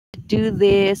do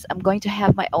this. I'm going to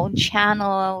have my own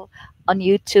channel on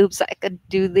YouTube so I could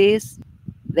do this.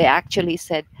 They actually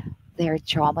said they're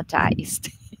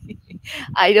traumatized.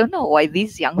 I don't know why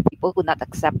these young people could not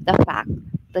accept the fact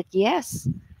that yes,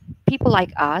 people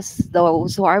like us,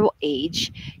 those who are our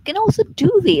age, can also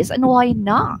do this, and why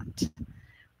not?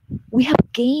 We have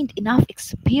gained enough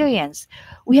experience.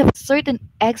 We have certain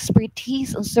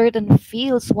expertise on certain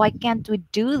fields. Why can't we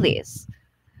do this?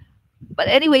 But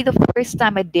anyway, the first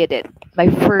time I did it, my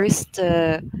first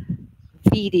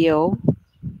video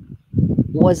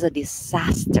was a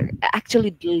disaster. I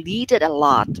actually deleted a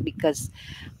lot because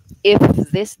if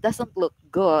this doesn't look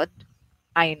good,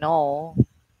 I know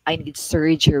I need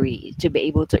surgery to be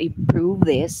able to improve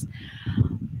this.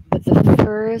 But the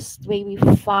first maybe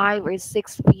 5 or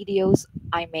 6 videos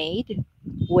I made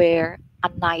were a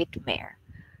nightmare.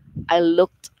 I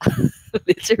looked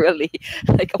literally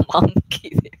like a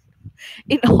monkey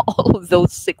in all of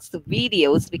those 6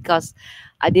 videos because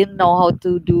I didn't know how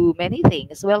to do many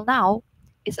things. Well, now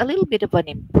it's a little bit of an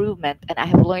improvement, and I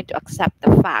have learned to accept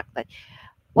the fact that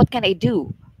what can I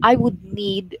do? I would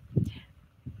need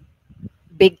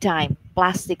big time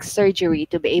plastic surgery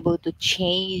to be able to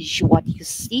change what you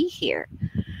see here.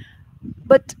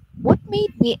 But what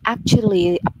made me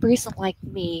actually a person like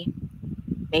me,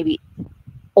 maybe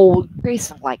old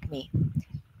person like me,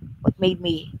 what made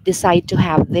me decide to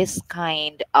have this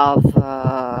kind of,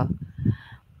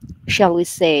 shall we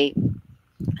say,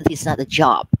 this is not a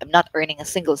job. I'm not earning a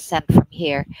single cent from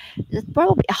here. It's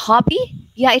probably a hobby.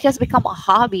 Yeah, it has become a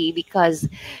hobby because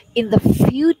in the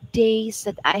few days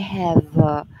that I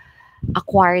have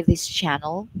acquired this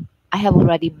channel, I have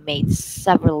already made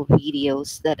several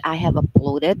videos that I have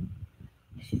uploaded.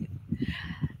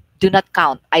 Do not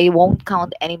count. I won't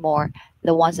count anymore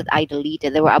the ones that I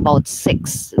deleted. There were about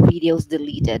 6 videos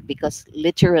deleted because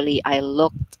literally I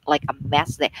looked like a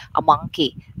mess there, a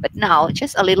monkey. But now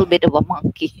just a little bit of a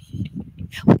monkey.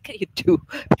 What can you do?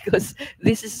 Because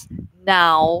this is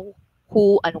now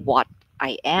who and what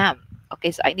I am.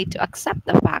 Okay, so I need to accept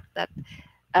the fact that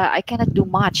I cannot do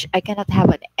much. I cannot have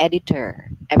an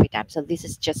editor every time. So this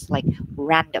is just like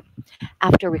random.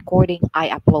 After recording, I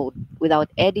upload without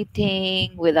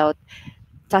editing, without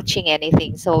touching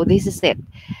anything. So this is it.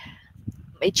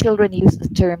 My children use the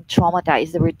term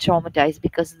traumatized. They were traumatized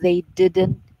because they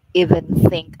didn't even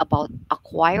think about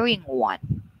acquiring one.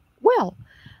 Well,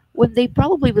 when they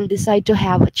probably will decide to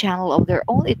have a channel of their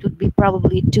own, it would be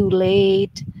probably too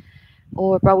late,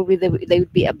 or probably they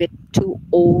would be a bit too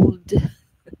old.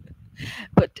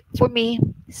 But for me,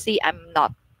 see, I'm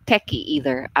not techie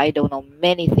either. I don't know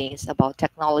many things about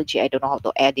technology. I don't know how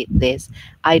to edit this.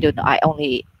 I don't know.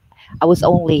 I was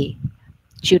only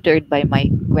tutored by my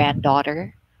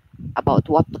granddaughter about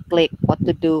what to click, what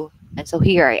to do. And so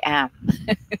here I am,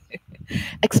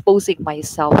 exposing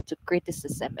myself to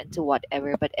criticism and to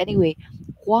whatever. But anyway,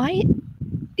 why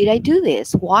did I do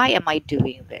this? Why am I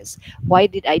doing this? Why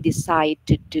did I decide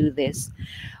to do this?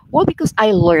 Well, because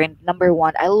I learned, number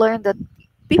one, I learned that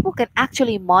people can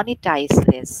actually monetize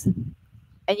this,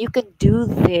 and you can do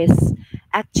this,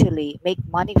 actually make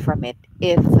money from it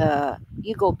if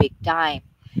you go big time.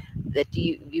 That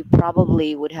you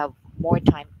probably would have more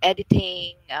time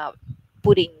editing,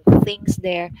 putting things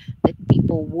there that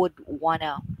people would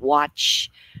wanna watch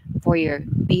for your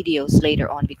videos later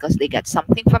on because they got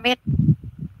something from it.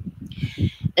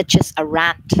 It's just a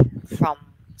rant from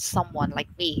someone like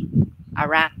me, a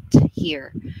rant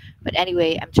here. But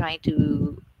anyway, I'm trying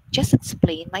to just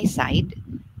explain my side,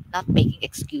 not making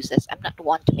excuses. I'm not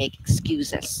one to make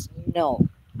excuses. No,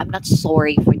 I'm not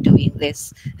sorry for doing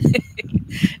this.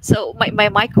 So my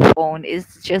microphone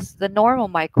is just the normal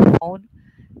microphone.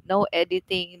 No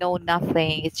editing, no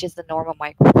nothing. It's just a normal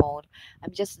microphone.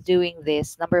 I'm just doing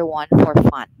this, number one, for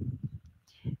fun.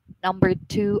 Number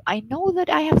two, I know that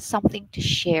I have something to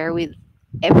share with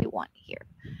everyone here.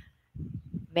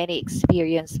 Many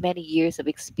experience, many years of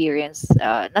experience,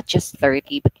 not just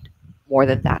 30, but more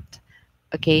than that.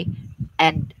 Okay.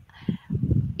 And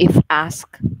if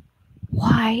asked,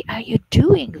 why are you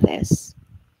doing this?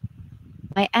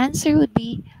 My answer would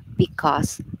be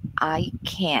because I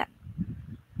can.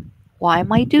 Why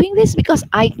am I doing this? Because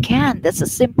I can. That's a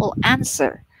simple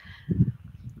answer.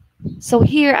 So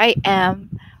here I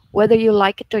am, whether you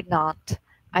like it or not.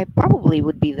 I probably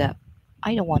would be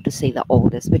I don't want to say the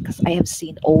oldest because I have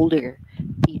seen older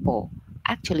people,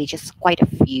 actually, just quite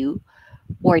a few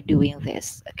who are doing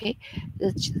this. Okay,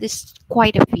 this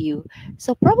quite a few.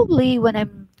 So probably when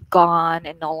I'm gone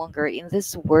and no longer in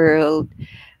this world,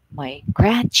 my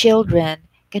grandchildren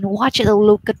can watch it and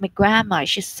look at my grandma.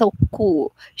 She's so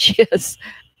cool. She has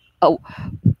a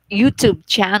YouTube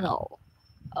channel.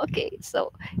 Okay,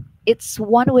 so it's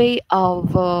one way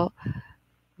of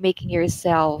making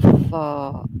yourself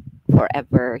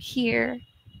forever here.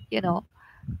 You know,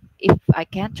 if I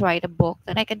can't write a book,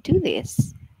 then I can do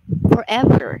this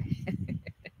forever.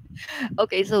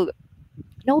 Okay, so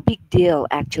no big deal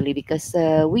actually, because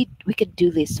we can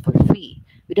do this for free.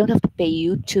 We don't have to pay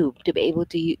YouTube to be able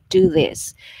to do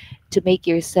this, to make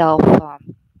yourself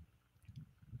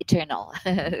eternal.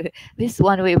 This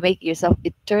one way make yourself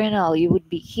eternal. You would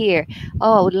be here.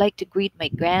 Oh, I would like to greet my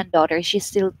granddaughter. She's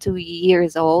still 2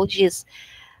 years old. She's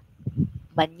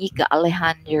Manika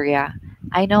Alejandria.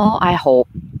 I know, I hope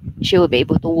she will be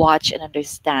able to watch and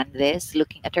understand this,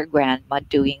 looking at her grandma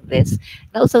doing this.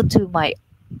 And also to my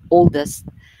oldest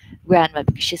grandma,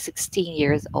 because she's 16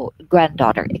 years old,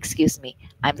 granddaughter, excuse me.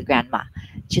 I'm the grandma.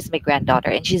 She's my granddaughter,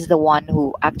 and she's the one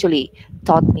who actually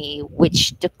taught me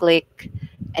which to click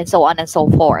and so on and so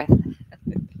forth.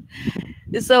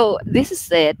 So this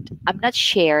is it. I'm not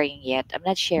sharing yet. I'm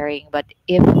not sharing, but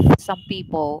if some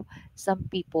people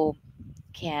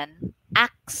can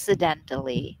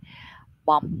accidentally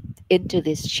bump into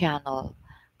this channel,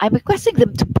 I'm requesting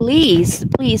them to please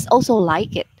also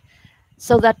like it,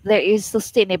 so that there is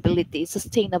sustainability.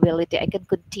 I can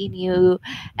continue,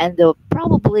 and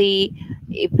probably,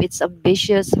 if it's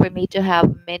ambitious for me to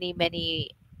have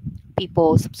many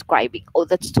people subscribing, oh,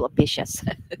 that's too ambitious.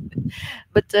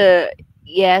 But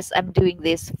yes, I'm doing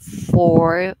this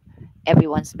for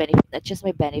everyone's benefit, not just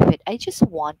my benefit. I just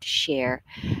want to share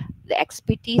the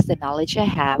expertise, the knowledge I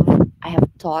have. I have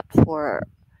taught for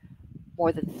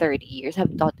more than 30 years.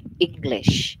 I've taught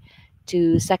English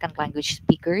to second language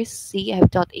speakers. See, I've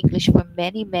taught English for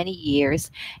many years,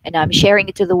 and I'm sharing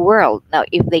it to the world. Now,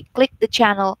 if they click the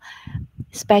channel,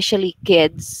 especially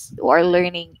kids who are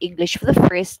learning English for the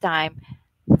first time,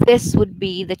 this would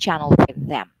be the channel for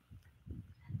them.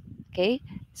 Okay?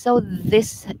 So,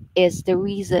 this is the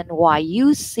reason why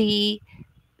you see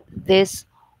this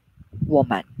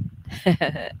woman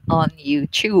on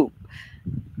YouTube.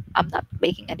 I'm not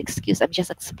making an excuse, I'm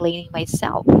just explaining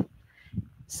myself.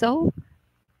 So,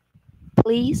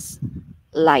 please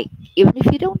like, even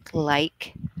if you don't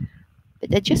like,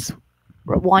 but I just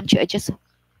want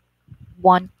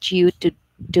you to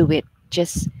do it.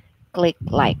 Just click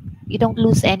like. You don't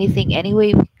lose anything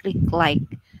anyway. Click like,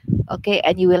 okay,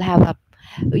 and you will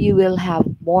have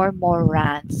more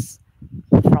rants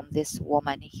from this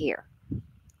woman here.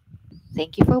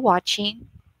 Thank you for watching.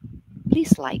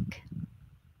 Please like.